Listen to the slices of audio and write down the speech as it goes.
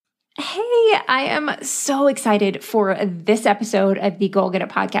Hey, I am so excited for this episode of the Goal Get It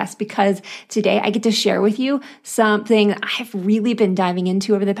podcast because today I get to share with you something I've really been diving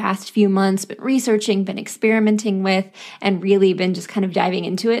into over the past few months, been researching, been experimenting with, and really been just kind of diving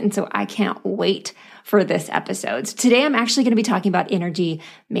into it. And so I can't wait for this episode. So today I'm actually going to be talking about energy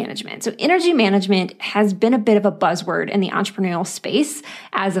management. So energy management has been a bit of a buzzword in the entrepreneurial space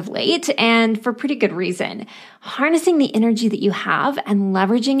as of late, and for pretty good reason. Harnessing the energy that you have and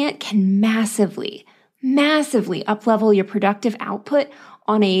leveraging it can massively up-level your productive output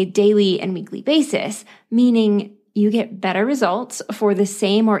on a daily and weekly basis, meaning you get better results for the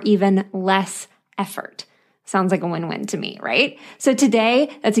same or even less effort. Sounds like a win-win to me, right? So today,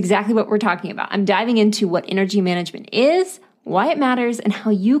 that's exactly what we're talking about. I'm diving into what energy management is, why it matters, and how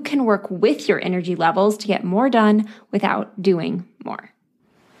you can work with your energy levels to get more done without doing more.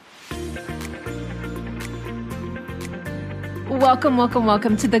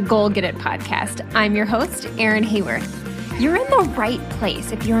 Welcome to the Goal Get It podcast. I'm your host, Erin Hayworth. You're in the right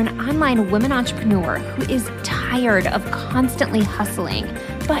place if you're an online women entrepreneur who is tired of constantly hustling,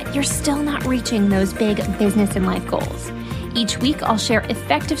 but you're still not reaching those big business and life goals. Each week, I'll share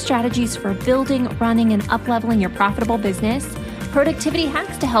effective strategies for building, running, and up-leveling your profitable business, productivity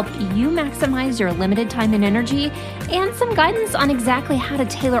hacks to help you maximize your limited time and energy, and some guidance on exactly how to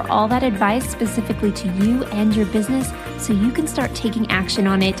tailor all that advice specifically to you and your business so you can start taking action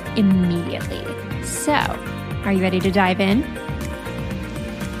on it immediately. So, are you ready to dive in?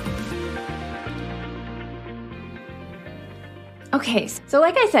 Okay, so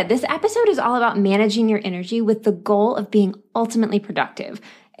like I said, this episode is all about managing your energy with the goal of being ultimately productive,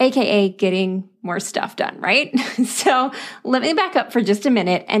 aka getting more stuff done, right? So let me back up for just a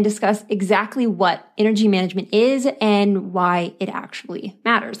minute and discuss exactly what energy management is and why it actually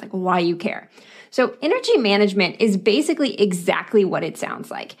matters, like why you care. So energy management is basically exactly what it sounds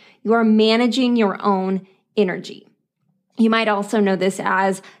like. You are managing your own energy. You might also know this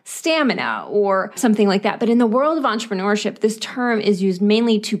as stamina or something like that. But in the world of entrepreneurship, this term is used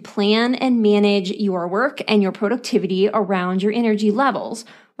mainly to plan and manage your work and your productivity around your energy levels,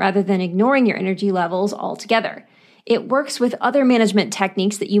 rather than ignoring your energy levels altogether. It works with other management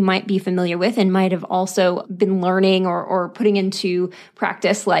techniques that you might be familiar with and might have also been learning or putting into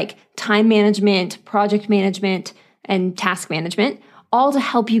practice, like time management, project management, and task management, all to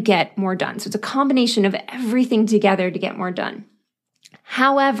help you get more done. So it's a combination of everything together to get more done.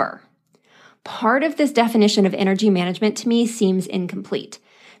 However, part of this definition of energy management to me seems incomplete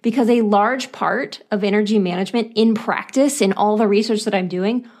because a large part of energy management in practice in all the research that I'm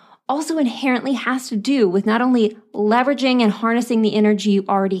doing also inherently has to do with not only leveraging and harnessing the energy you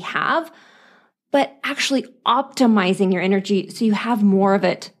already have, but actually optimizing your energy so you have more of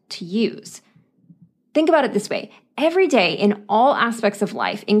it to use. Think about it this way. Every day in all aspects of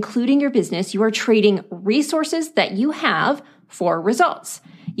life, including your business, you are trading resources that you have for results.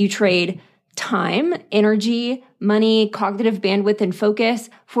 You trade time, energy, money, cognitive bandwidth, and focus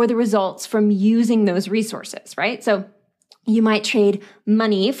for the results from using those resources, right? So you might trade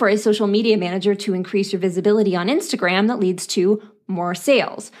money for a social media manager to increase your visibility on Instagram that leads to more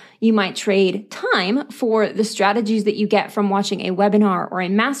sales. You might trade time for the strategies that you get from watching a webinar or a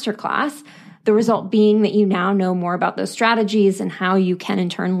masterclass, the result being that you now know more about those strategies and how you can in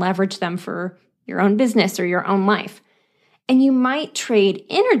turn leverage them for your own business or your own life. And you might trade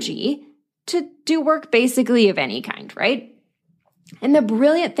energy to do work basically of any kind, right? And the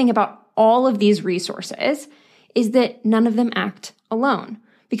brilliant thing about all of these resources is that none of them act alone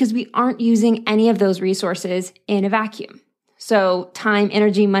because we aren't using any of those resources in a vacuum. So time,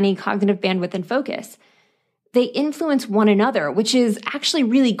 energy, money, cognitive bandwidth, and focus, they influence one another, which is actually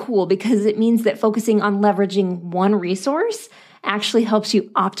really cool because it means that focusing on leveraging one resource actually helps you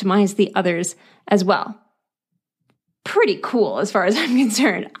optimize the others as well. Pretty cool as far as I'm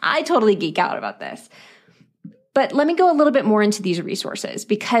concerned. I totally geek out about this. But let me go a little bit more into these resources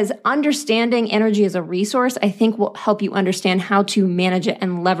because understanding energy as a resource, I think will help you understand how to manage it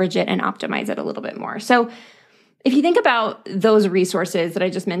and leverage it and optimize it a little bit more. So if you think about those resources that I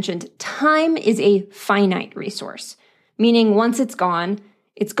just mentioned, time is a finite resource, meaning once it's gone,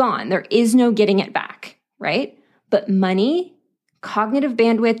 it's gone. There is no getting it back, right? But money, cognitive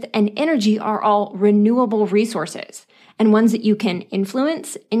bandwidth, and energy are all renewable resources and ones that you can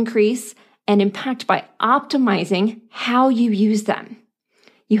influence, increase, and impact by optimizing how you use them.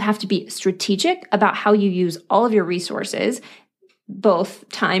 You have to be strategic about how you use all of your resources, both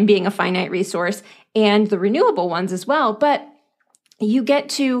time being a finite resource and the renewable ones as well. But you get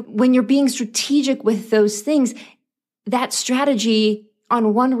to, when you're being strategic with those things, that strategy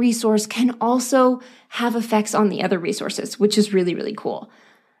on one resource can also have effects on the other resources, which is really, really cool.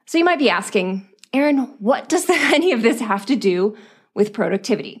 So you might be asking, Erin, what does any of this have to do with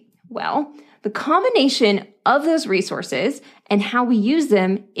productivity? Well, the combination of those resources and how we use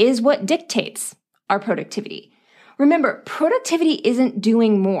them is what dictates our productivity. Remember, productivity isn't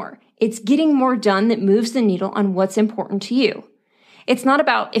doing more. It's getting more done that moves the needle on what's important to you. It's not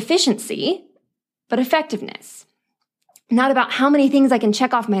about efficiency, but effectiveness. Not about how many things I can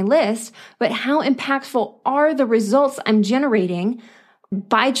check off my list, but how impactful are the results I'm generating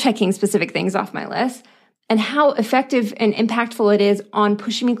by checking specific things off my list, and how effective and impactful it is on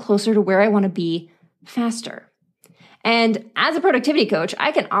pushing me closer to where I want to be faster. And as a productivity coach,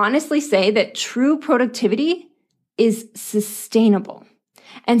 I can honestly say that true productivity is sustainable.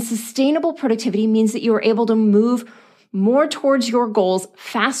 And sustainable productivity means that you are able to move more towards your goals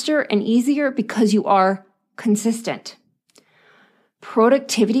faster and easier because you are consistent.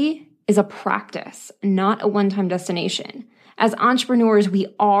 Productivity is a practice, not a one-time destination. As entrepreneurs,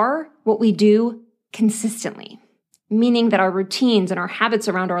 we are what we do consistently, meaning that our routines and our habits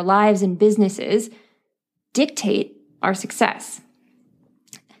around our lives and businesses dictate our success.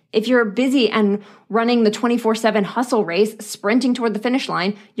 If you're busy and running the 24/7 hustle race, sprinting toward the finish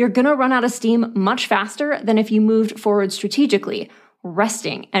line, you're going to run out of steam much faster than if you moved forward strategically,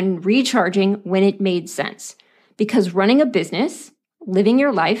 resting and recharging when it made sense. Because running a business, living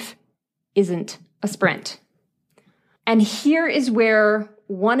your life, isn't a sprint. And here is where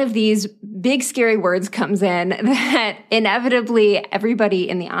one of these big scary words comes in that inevitably everybody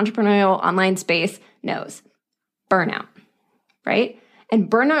in the entrepreneurial online space knows: burnout, right? And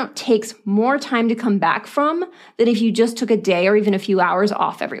burnout takes more time to come back from than if you just took a day or even a few hours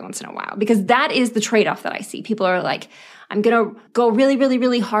off every once in a while, because that is the trade-off that I see. People are like, I'm going to go really, really,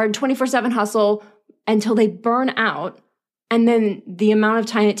 really hard, 24/7 hustle until they burn out. And then the amount of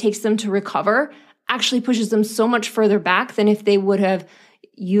time it takes them to recover actually pushes them so much further back than if they would have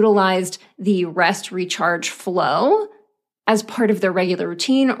utilized the rest, recharge flow as part of their regular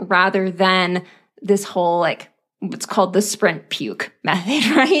routine rather than this whole what's called the sprint puke method,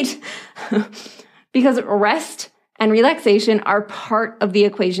 right? Because rest and relaxation are part of the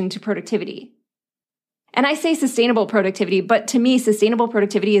equation to productivity. And I say sustainable productivity, but to me, sustainable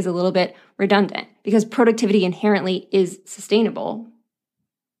productivity is a little bit redundant because productivity inherently is sustainable.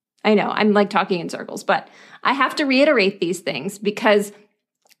 I know, I'm talking in circles, but I have to reiterate these things because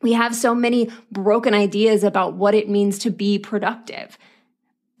we have so many broken ideas about what it means to be productive.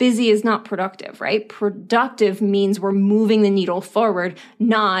 Busy is not productive, right? Productive means we're moving the needle forward,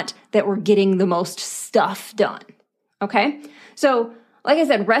 not that we're getting the most stuff done, okay? So, like I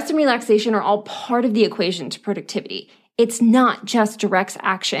said, rest and relaxation are all part of the equation to productivity. It's not just direct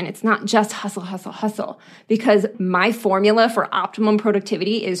action. It's not just hustle, hustle, hustle. Because my formula for optimum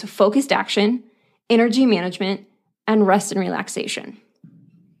productivity is focused action, energy management, and rest and relaxation.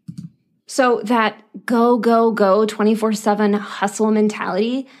 So that go, go, go 24/7 hustle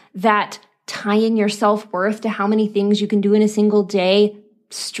mentality, that tying your self-worth to how many things you can do in a single day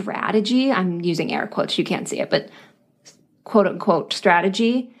strategy, I'm using air quotes, you can't see it, but quote unquote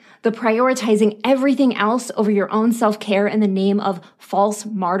strategy, the prioritizing everything else over your own self-care in the name of false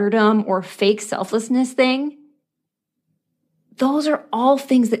martyrdom or fake selflessness thing, those are all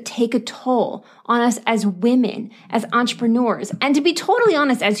things that take a toll on us as women, as entrepreneurs, and to be totally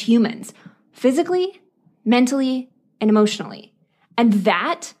honest, as humans, physically, mentally, and emotionally. And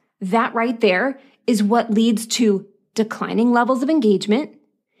that right there is what leads to declining levels of engagement,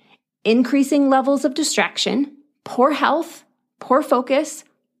 increasing levels of distraction, poor health, poor focus,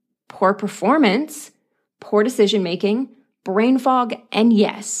 poor performance, poor decision-making, brain fog, and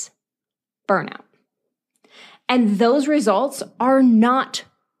yes, burnout. And those results are not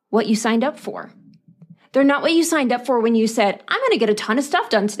what you signed up for. They're not what you signed up for when you said, I'm going to get a ton of stuff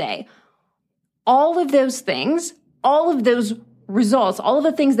done today. All of those things, all of those results, all of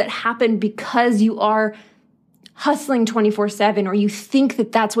the things that happen because you are hustling 24/7, or you think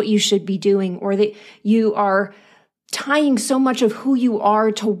that that's what you should be doing, or that you are tying so much of who you are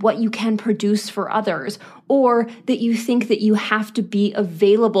to what you can produce for others, or that you think that you have to be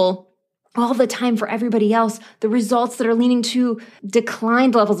available all the time for everybody else, the results that are leading to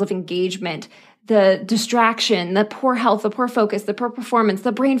declined levels of engagement, the distraction, the poor health, the poor focus, the poor performance,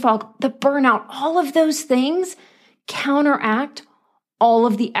 the brain fog, the burnout, all of those things counteract all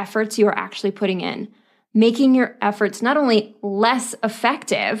of the efforts you are actually putting in, making your efforts not only less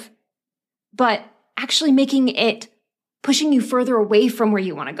effective, but actually making it pushing you further away from where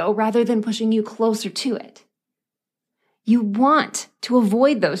you want to go rather than pushing you closer to it. You want to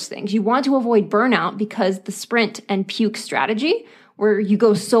avoid those things. You want to avoid burnout because the sprint and puke strategy, where you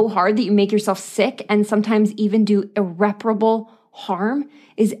go so hard that you make yourself sick and sometimes even do irreparable harm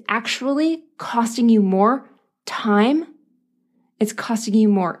is actually costing you more time, it's costing you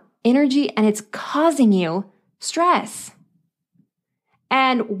more energy, and it's causing you stress.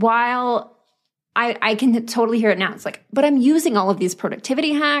 And while I can totally hear it now, it's like, but I'm using all of these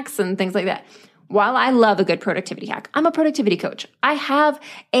productivity hacks and things like that. While I love a good productivity hack, I'm a productivity coach. I have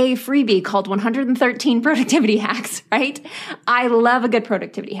a freebie called 113 productivity hacks, right? I love a good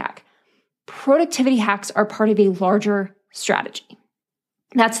productivity hack. Productivity hacks are part of a larger strategy.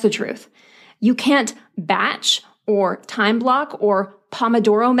 That's the truth. You can't batch or time block or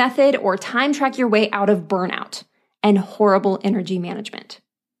Pomodoro method or time track your way out of burnout and horrible energy management.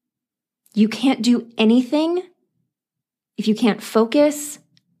 You can't do anything if you can't focus,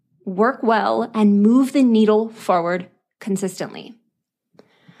 work well, and move the needle forward consistently.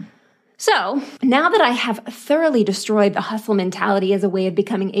 So now that I have thoroughly destroyed the hustle mentality as a way of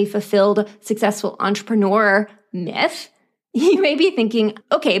becoming a fulfilled, successful entrepreneur myth, you may be thinking,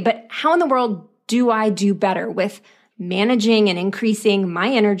 okay, but how in the world do I do better with managing and increasing my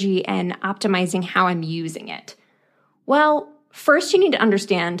energy and optimizing how I'm using it? Well, first you need to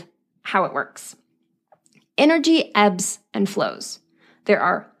understand how it works. Energy ebbs and flows. There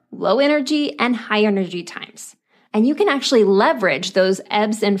are low energy and high energy times. And you can actually leverage those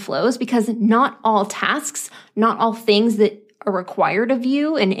ebbs and flows because not all tasks, not all things that are required of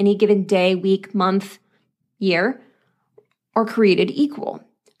you in any given day, week, month, year are created equal.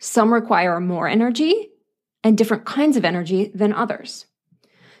 Some require more energy and different kinds of energy than others.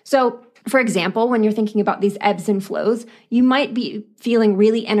 So, for example, when you're thinking about these ebbs and flows, you might be feeling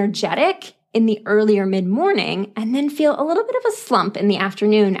really energetic in the early or mid-morning and then feel a little bit of a slump in the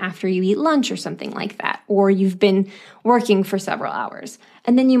afternoon after you eat lunch or something like that, or you've been working for several hours.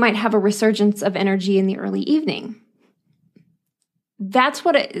 And then you might have a resurgence of energy in the early evening. That's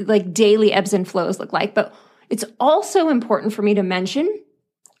what daily ebbs and flows look like. But it's also important for me to mention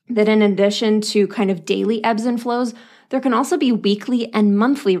that in addition to kind of daily ebbs and flows, there can also be weekly and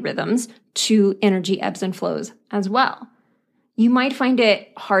monthly rhythms to energy ebbs and flows as well. You might find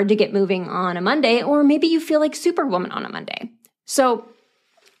it hard to get moving on a Monday, or maybe you feel like Superwoman on a Monday. So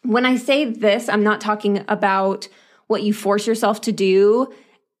when I say this, I'm not talking about what you force yourself to do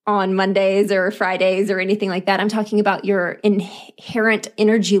on Mondays or Fridays or anything like that. I'm talking about your inherent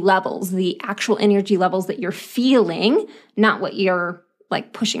energy levels, the actual energy levels that you're feeling, not what you're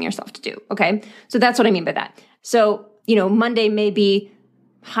like pushing yourself to do. Okay. So that's what I mean by that. So, Monday may be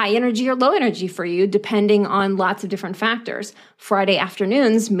high energy or low energy for you, depending on lots of different factors. Friday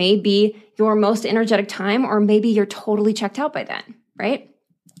afternoons may be your most energetic time, or maybe you're totally checked out by then, right?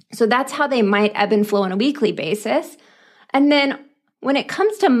 So that's how they might ebb and flow on a weekly basis. And then when it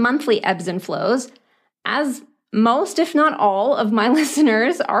comes to monthly ebbs and flows, as most, if not all, of my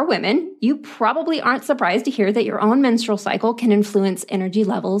listeners are women, you probably aren't surprised to hear that your own menstrual cycle can influence energy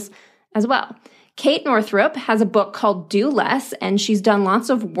levels as well. Kate Northrup has a book called Do Less, and she's done lots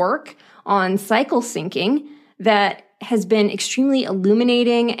of work on cycle syncing that has been extremely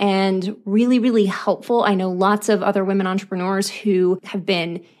illuminating and really, really helpful. I know lots of other women entrepreneurs who have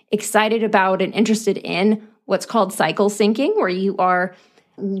been excited about and interested in what's called cycle syncing, where you are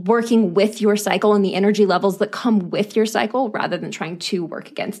working with your cycle and the energy levels that come with your cycle rather than trying to work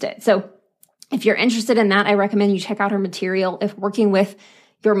against it. So if you're interested in that, I recommend you check out her material. If working with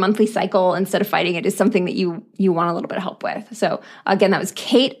your monthly cycle instead of fighting it is something that you want a little bit of help with. So again, that was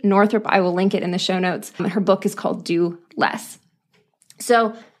Kate Northrup. I will link it in the show notes. Her book is called Do Less.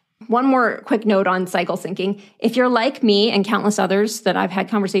 So one more quick note on cycle syncing. If you're like me and countless others that I've had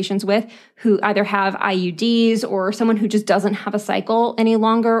conversations with who either have IUDs or someone who just doesn't have a cycle any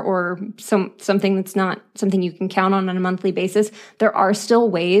longer, or something that's not something you can count on a monthly basis, there are still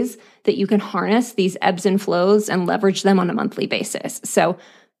ways that you can harness these ebbs and flows and leverage them on a monthly basis. So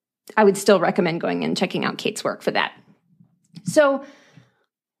I would still recommend going and checking out Kate's work for that. So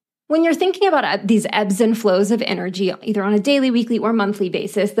when you're thinking about these ebbs and flows of energy, either on a daily, weekly, or monthly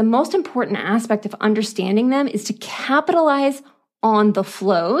basis, the most important aspect of understanding them is to capitalize on the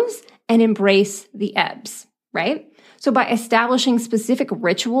flows and embrace the ebbs, right? So by establishing specific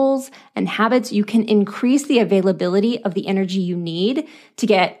rituals and habits, you can increase the availability of the energy you need to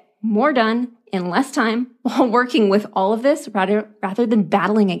get more done in less time while working with all of this rather than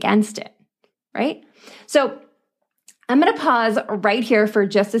battling against it, right? So I'm going to pause right here for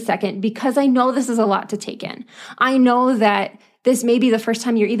just a second because I know this is a lot to take in. I know that this may be the first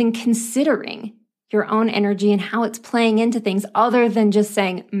time you're even considering your own energy and how it's playing into things other than just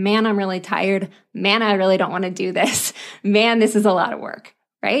saying, man, I'm really tired. Man, I really don't want to do this. Man, this is a lot of work,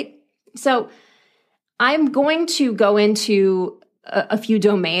 right? So I'm going to go into a few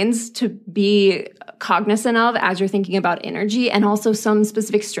domains to be cognizant of as you're thinking about energy, and also some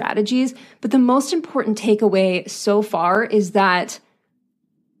specific strategies. But the most important takeaway so far is that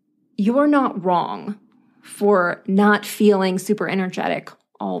you're not wrong for not feeling super energetic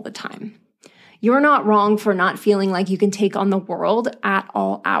all the time. You're not wrong for not feeling like you can take on the world at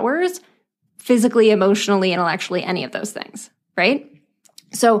all hours, physically, emotionally, intellectually, any of those things, right?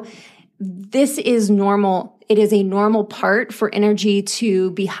 So this is normal. It is a normal part for energy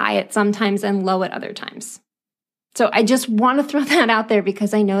to be high at some times and low at other times. So I just want to throw that out there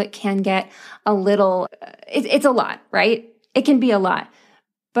because I know it can get a little, it's a lot, right? It can be a lot.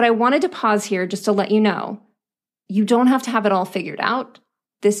 But I wanted to pause here just to let you know, you don't have to have it all figured out.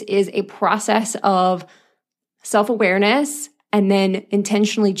 This is a process of self-awareness and then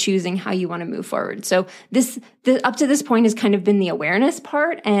intentionally choosing how you want to move forward. So up to this point has kind of been the awareness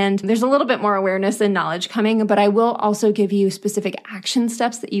part, and there's a little bit more awareness and knowledge coming, but I will also give you specific action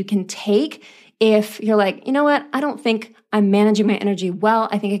steps that you can take if you're like, you know what, I don't think I'm managing my energy well.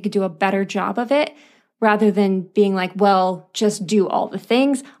 I think I could do a better job of it. Rather than being like, well, just do all the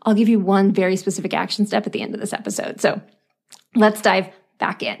things, I'll give you one very specific action step at the end of this episode. So let's dive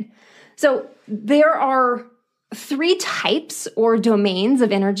back in. So there are 3 types or domains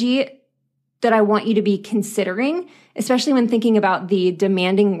of energy that I want you to be considering, especially when thinking about the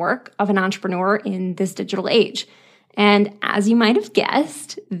demanding work of an entrepreneur in this digital age. And as you might have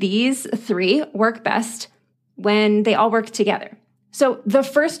guessed, these 3 work best when they all work together. So the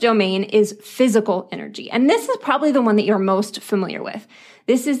first domain is physical energy. And this is probably the one that you're most familiar with.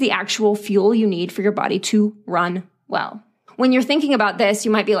 This is the actual fuel you need for your body to run well. When you're thinking about this,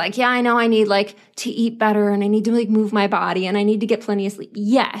 you might be like, yeah, I know I need to eat better and I need to move my body and I need to get plenty of sleep.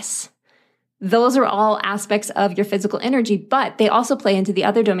 Yes, those are all aspects of your physical energy, but they also play into the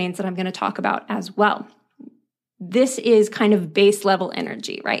other domains that I'm going to talk about as well. This is kind of base level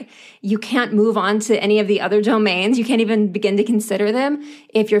energy, right? You can't move on to any of the other domains. You can't even begin to consider them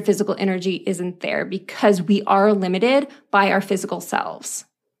if your physical energy isn't there, because we are limited by our physical selves.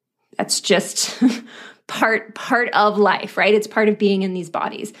 That's just part of life, right? It's part of being in these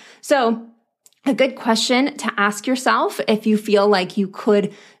bodies. So a good question to ask yourself if you feel like you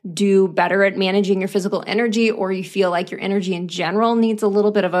could do better at managing your physical energy, or you feel like your energy in general needs a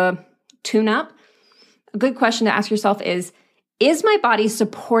little bit of a tune-up. A good question to ask yourself is my body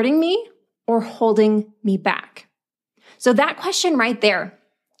supporting me or holding me back? So that question right there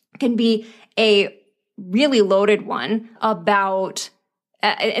can be a really loaded one about,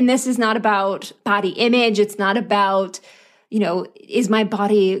 and this is not about body image. It's not about, is my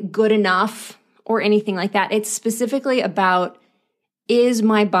body good enough or anything like that. It's specifically about, is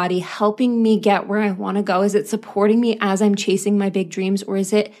my body helping me get where I want to go? Is it supporting me as I'm chasing my big dreams, or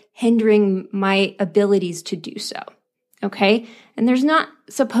is it hindering my abilities to do so? Okay. And there's not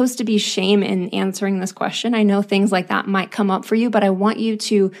supposed to be shame in answering this question. I know things like that might come up for you, but I want you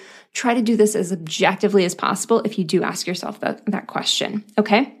to try to do this as objectively as possible if you do ask yourself that question.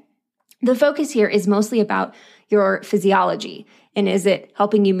 Okay. The focus here is mostly about your physiology. And is it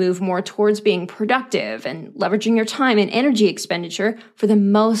helping you move more towards being productive and leveraging your time and energy expenditure for the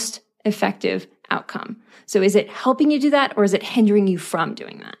most effective outcome? So is it helping you do that, or is it hindering you from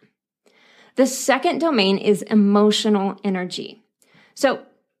doing that? The second domain is emotional energy. So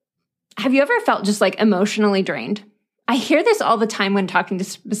have you ever felt just emotionally drained? I hear this all the time when talking to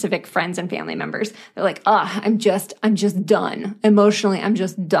specific friends and family members. They're like, I'm just done. Emotionally, I'm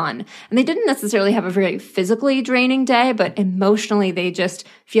just done. And they didn't necessarily have a very physically draining day, but emotionally, they just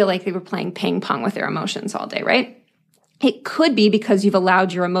feel like they were playing ping pong with their emotions all day, right? It could be because you've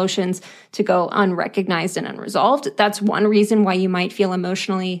allowed your emotions to go unrecognized and unresolved. That's one reason why you might feel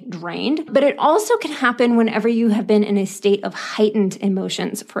emotionally drained. But it also can happen whenever you have been in a state of heightened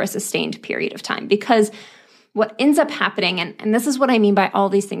emotions for a sustained period of time, because what ends up happening, and this is what I mean by all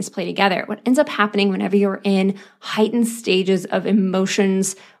these things play together, what ends up happening whenever you're in heightened stages of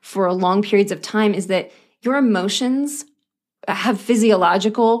emotions for long periods of time is that your emotions have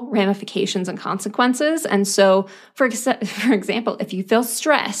physiological ramifications and consequences. And so, for example, if you feel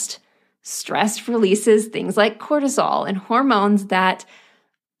stress releases things like cortisol and hormones that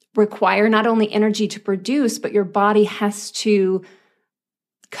require not only energy to produce, but your body has to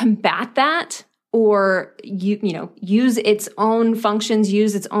combat that, or use its own functions,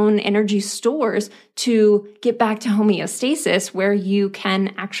 use its own energy stores to get back to homeostasis where you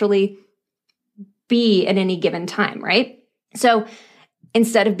can actually be at any given time, right? So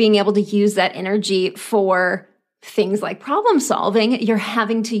instead of being able to use that energy for things like problem solving, you're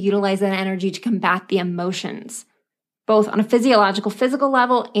having to utilize that energy to combat the emotions, both on a physical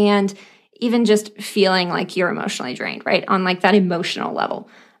level and even just feeling like you're emotionally drained, right? On that emotional level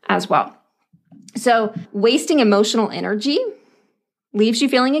as well. So wasting emotional energy leaves you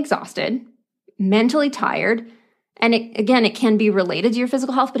feeling exhausted, mentally tired, and it can be related to your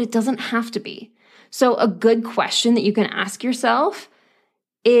physical health, but it doesn't have to be. So a good question that you can ask yourself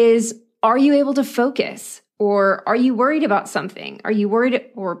is, are you able to focus? Or are you worried about something? Are you worried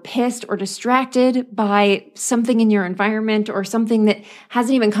or pissed or distracted by something in your environment or something that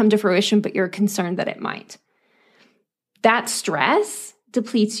hasn't even come to fruition, but you're concerned that it might? That stress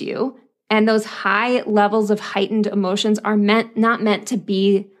depletes you, and those high levels of heightened emotions are not meant to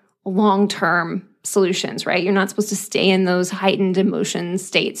be long-term solutions, right? You're not supposed to stay in those heightened emotion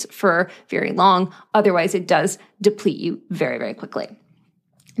states for very long. Otherwise, it does deplete you very, very quickly.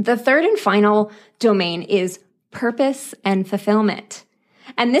 The third and final domain is purpose and fulfillment.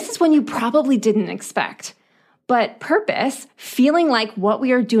 And this is one you probably didn't expect. But purpose, feeling like what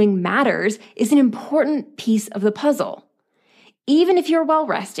we are doing matters, is an important piece of the puzzle. Even if you're well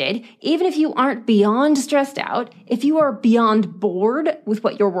rested, even if you aren't beyond stressed out, if you are beyond bored with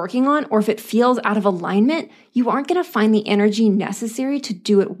what you're working on, or if it feels out of alignment, you aren't going to find the energy necessary to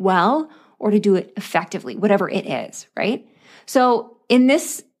do it well or to do it effectively, whatever it is, right? So in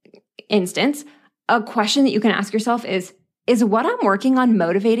this instance, a question that you can ask yourself is what I'm working on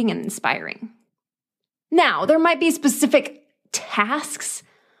motivating and inspiring? Now, there might be specific tasks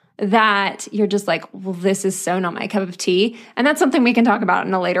that you're just like, well, this is so not my cup of tea. And that's something we can talk about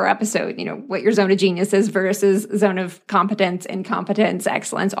in a later episode, what your zone of genius is versus zone of competence, incompetence,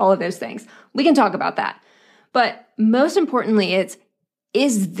 excellence, all of those things. We can talk about that. But most importantly,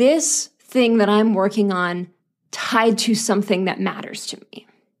 is this thing that I'm working on tied to something that matters to me?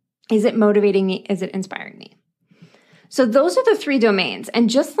 Is it motivating me? Is it inspiring me? So those are the three domains. And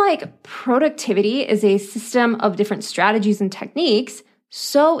just like productivity is a system of different strategies and techniques,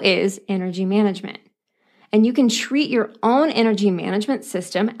 so is energy management. And you can treat your own energy management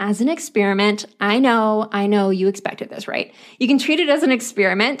system as an experiment. I know you expected this, right? You can treat it as an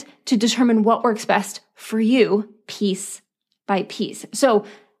experiment to determine what works best for you piece by piece. So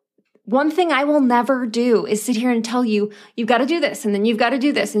one thing I will never do is sit here and tell you, you've got to do this, and then you've got to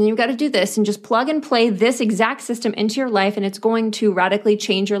do this, and then you've got to do this, and just plug and play this exact system into your life, and it's going to radically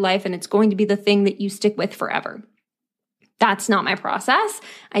change your life, and it's going to be the thing that you stick with forever. That's not my process.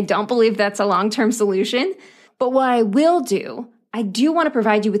 I don't believe that's a long-term solution. But what I will do, I do want to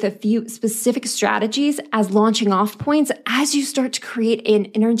provide you with a few specific strategies as launching off points as you start to create an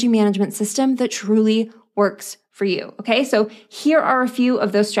energy management system that truly works for you. Okay, so here are a few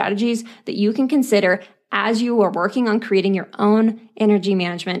of those strategies that you can consider as you are working on creating your own energy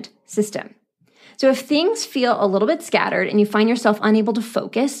management system. So if things feel a little bit scattered and you find yourself unable to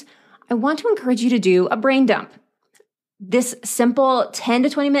focus, I want to encourage you to do a brain dump. This simple 10 to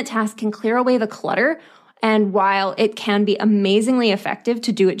 20 minute task can clear away the clutter. And while it can be amazingly effective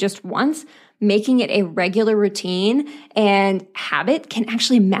to do it just once, making it a regular routine and habit can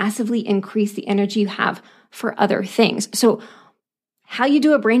actually massively increase the energy you have for other things. So how you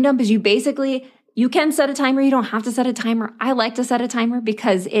do a brain dump is you can set a timer. You don't have to set a timer. I like to set a timer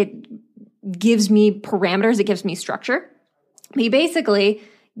because it gives me parameters. It gives me structure. But you basically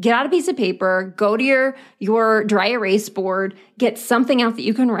get out a piece of paper, go to your dry erase board, get something out that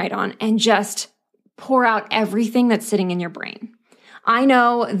you can write on, and just pour out everything that's sitting in your brain. I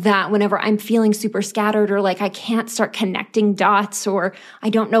know that whenever I'm feeling super scattered or like I can't start connecting dots or I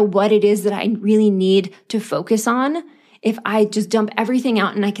don't know what it is that I really need to focus on, if I just dump everything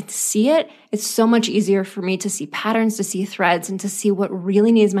out and I can see it, it's so much easier for me to see patterns, to see threads, and to see what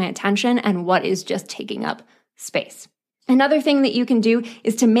really needs my attention and what is just taking up space. Another thing that you can do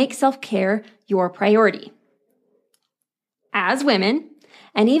is to make self-care your priority. As women,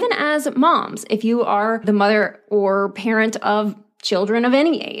 and even as moms, if you are the mother or parent of children of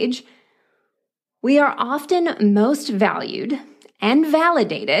any age, we are often most valued and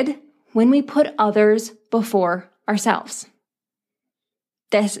validated when we put others before ourselves.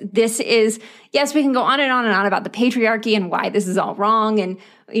 This is, yes, we can go on and on and on about the patriarchy and why this is all wrong. And,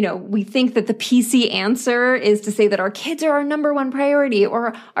 we think that the PC answer is to say that our kids are our number one priority,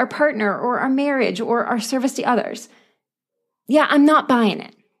 or our partner, or our marriage, or our service to others. Yeah, I'm not buying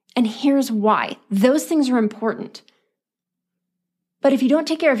it. And here's why. Those things are important. But if you don't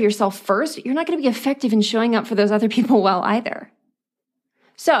take care of yourself first, you're not going to be effective in showing up for those other people well either.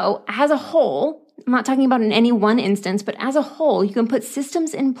 So as a whole, I'm not talking about in any one instance, but as a whole, you can put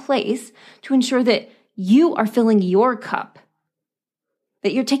systems in place to ensure that you are filling your cup,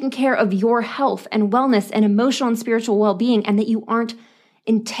 that you're taking care of your health and wellness and emotional and spiritual well-being, and that you aren't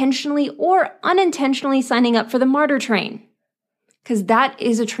intentionally or unintentionally signing up for the martyr train, because that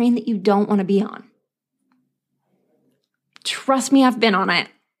is a train that you don't want to be on. Trust me, I've been on it,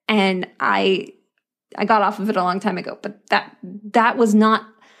 and I I got off of it a long time ago, but that was not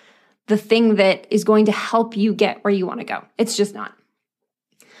the thing that is going to help you get where you want to go. It's just not.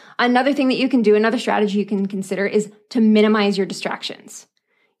 Another thing that you can do, another strategy you can consider is to minimize your distractions.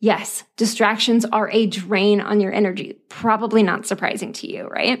 Yes, distractions are a drain on your energy. Probably not surprising to you,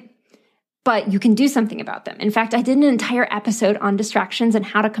 right? But you can do something about them. In fact, I did an entire episode on distractions and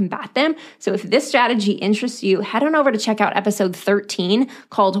how to combat them. So if this strategy interests you, head on over to check out episode 13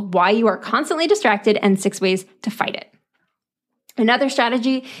 called Why You Are Constantly Distracted and 6 Ways to Fight It. Another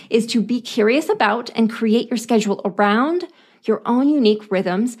strategy is to be curious about and create your schedule around your own unique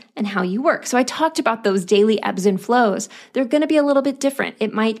rhythms and how you work. So I talked about those daily ebbs and flows. They're going to be a little bit different.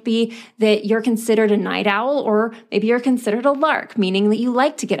 It might be that you're considered a night owl, or maybe you're considered a lark, meaning that you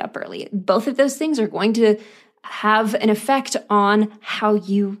like to get up early. Both of those things are going to have an effect on how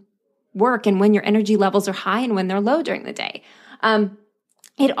you work and when your energy levels are high and when they're low during the day.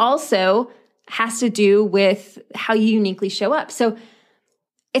 It also has to do with how you uniquely show up. So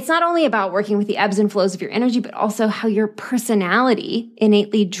it's not only about working with the ebbs and flows of your energy, but also how your personality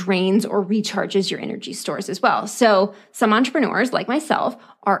innately drains or recharges your energy stores as well. So some entrepreneurs, like myself,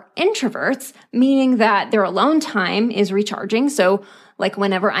 are introverts, meaning that their alone time is recharging. So like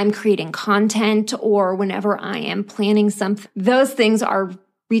whenever I'm creating content or whenever I am planning something, those things are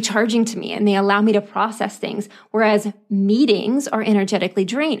recharging to me and they allow me to process things. Whereas meetings are energetically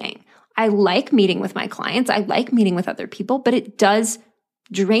draining. I like meeting with my clients. I like meeting with other people, but it does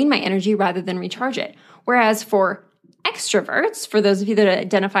drain my energy rather than recharge it. Whereas for extroverts, for those of you that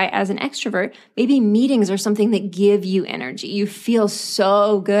identify as an extrovert, maybe meetings are something that give you energy. You feel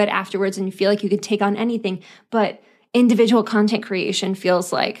so good afterwards and you feel like you could take on anything, but individual content creation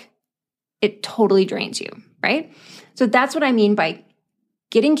feels like it totally drains you, right? So that's what I mean by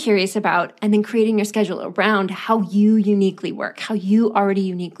getting curious about and then creating your schedule around how you uniquely work, how you already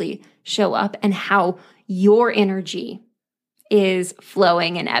uniquely show up, and how your energy is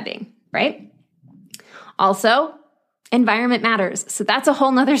flowing and ebbing, right? Also, environment matters. So that's a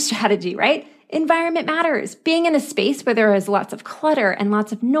whole nother strategy, right? Environment matters. Being in a space where there is lots of clutter and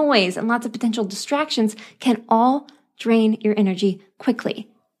lots of noise and lots of potential distractions can all drain your energy quickly.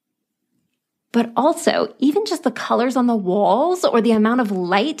 But also, even just the colors on the walls or the amount of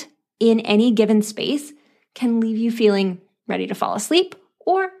light in any given space can leave you feeling ready to fall asleep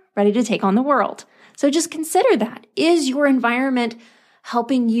or ready to take on the world. So just consider that. Is your environment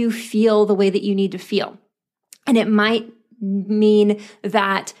helping you feel the way that you need to feel? And it might mean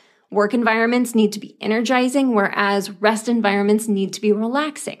that work environments need to be energizing, whereas rest environments need to be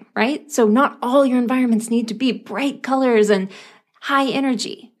relaxing, right? So not all your environments need to be bright colors and high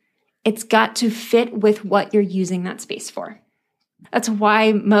energy. It's got to fit with what you're using that space for. That's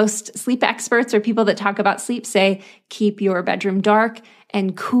why most sleep experts or people that talk about sleep say, keep your bedroom dark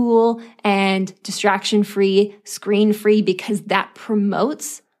and cool and distraction-free, screen-free, because that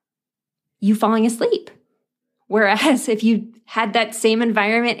promotes you falling asleep. Whereas if you had that same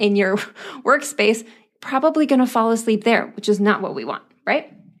environment in your workspace, probably going to fall asleep there, which is not what we want,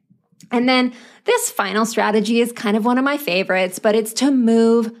 right? And then this final strategy is kind of one of my favorites, but it's to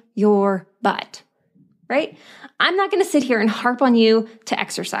move your butt, right? I'm not going to sit here and harp on you to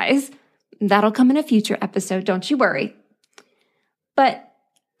exercise. That'll come in a future episode, don't you worry. But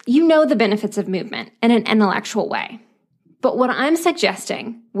you know the benefits of movement in an intellectual way. But what I'm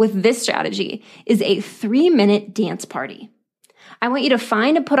suggesting with this strategy is a 3-minute dance party. I want you to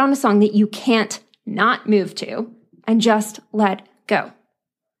find and put on a song that you can't not move to and just let go.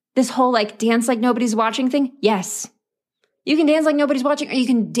 This whole dance like nobody's watching thing, yes. You can dance like nobody's watching, or you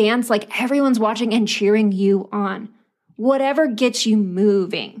can dance like everyone's watching and cheering you on. Whatever gets you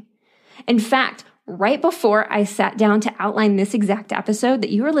moving. In fact, right before I sat down to outline this exact episode that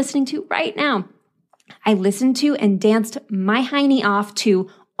you are listening to right now, I listened to and danced my hiney off to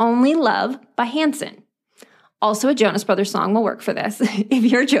Only Love by Hanson. Also, a Jonas Brothers song will work for this if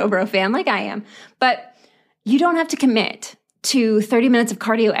you're a Joe Bro fan like I am. But you don't have to commit to 30 minutes of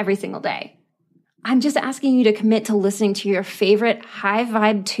cardio every single day. I'm just asking you to commit to listening to your favorite high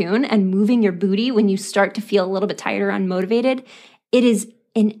vibe tune and moving your booty when you start to feel a little bit tired or unmotivated. It is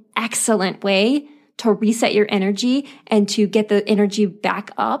an excellent way to reset your energy and to get the energy back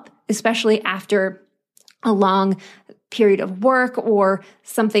up, especially after a long period of work or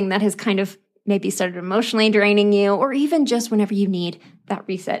something that has kind of maybe started emotionally draining you, or even just whenever you need that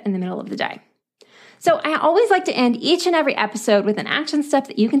reset in the middle of the day. So I always like to end each and every episode with an action step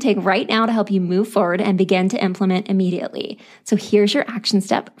that you can take right now to help you move forward and begin to implement immediately. So here's your action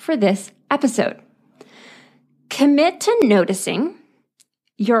step for this episode. Commit to noticing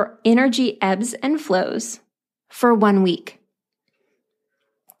your energy ebbs and flows for 1 week.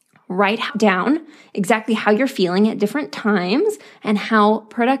 Write down exactly how you're feeling at different times and how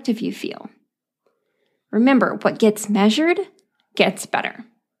productive you feel. Remember, what gets measured gets better.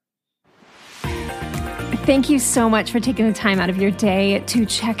 Thank you so much for taking the time out of your day to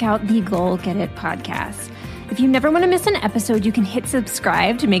check out the Goal Get It podcast. If you never want to miss an episode, you can hit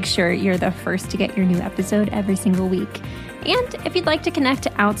subscribe to make sure you're the first to get your new episode every single week. And if you'd like to connect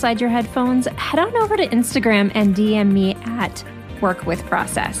outside your headphones, head on over to Instagram and DM me at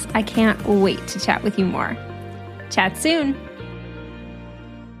WorkWithProcess. I can't wait to chat with you more. Chat soon.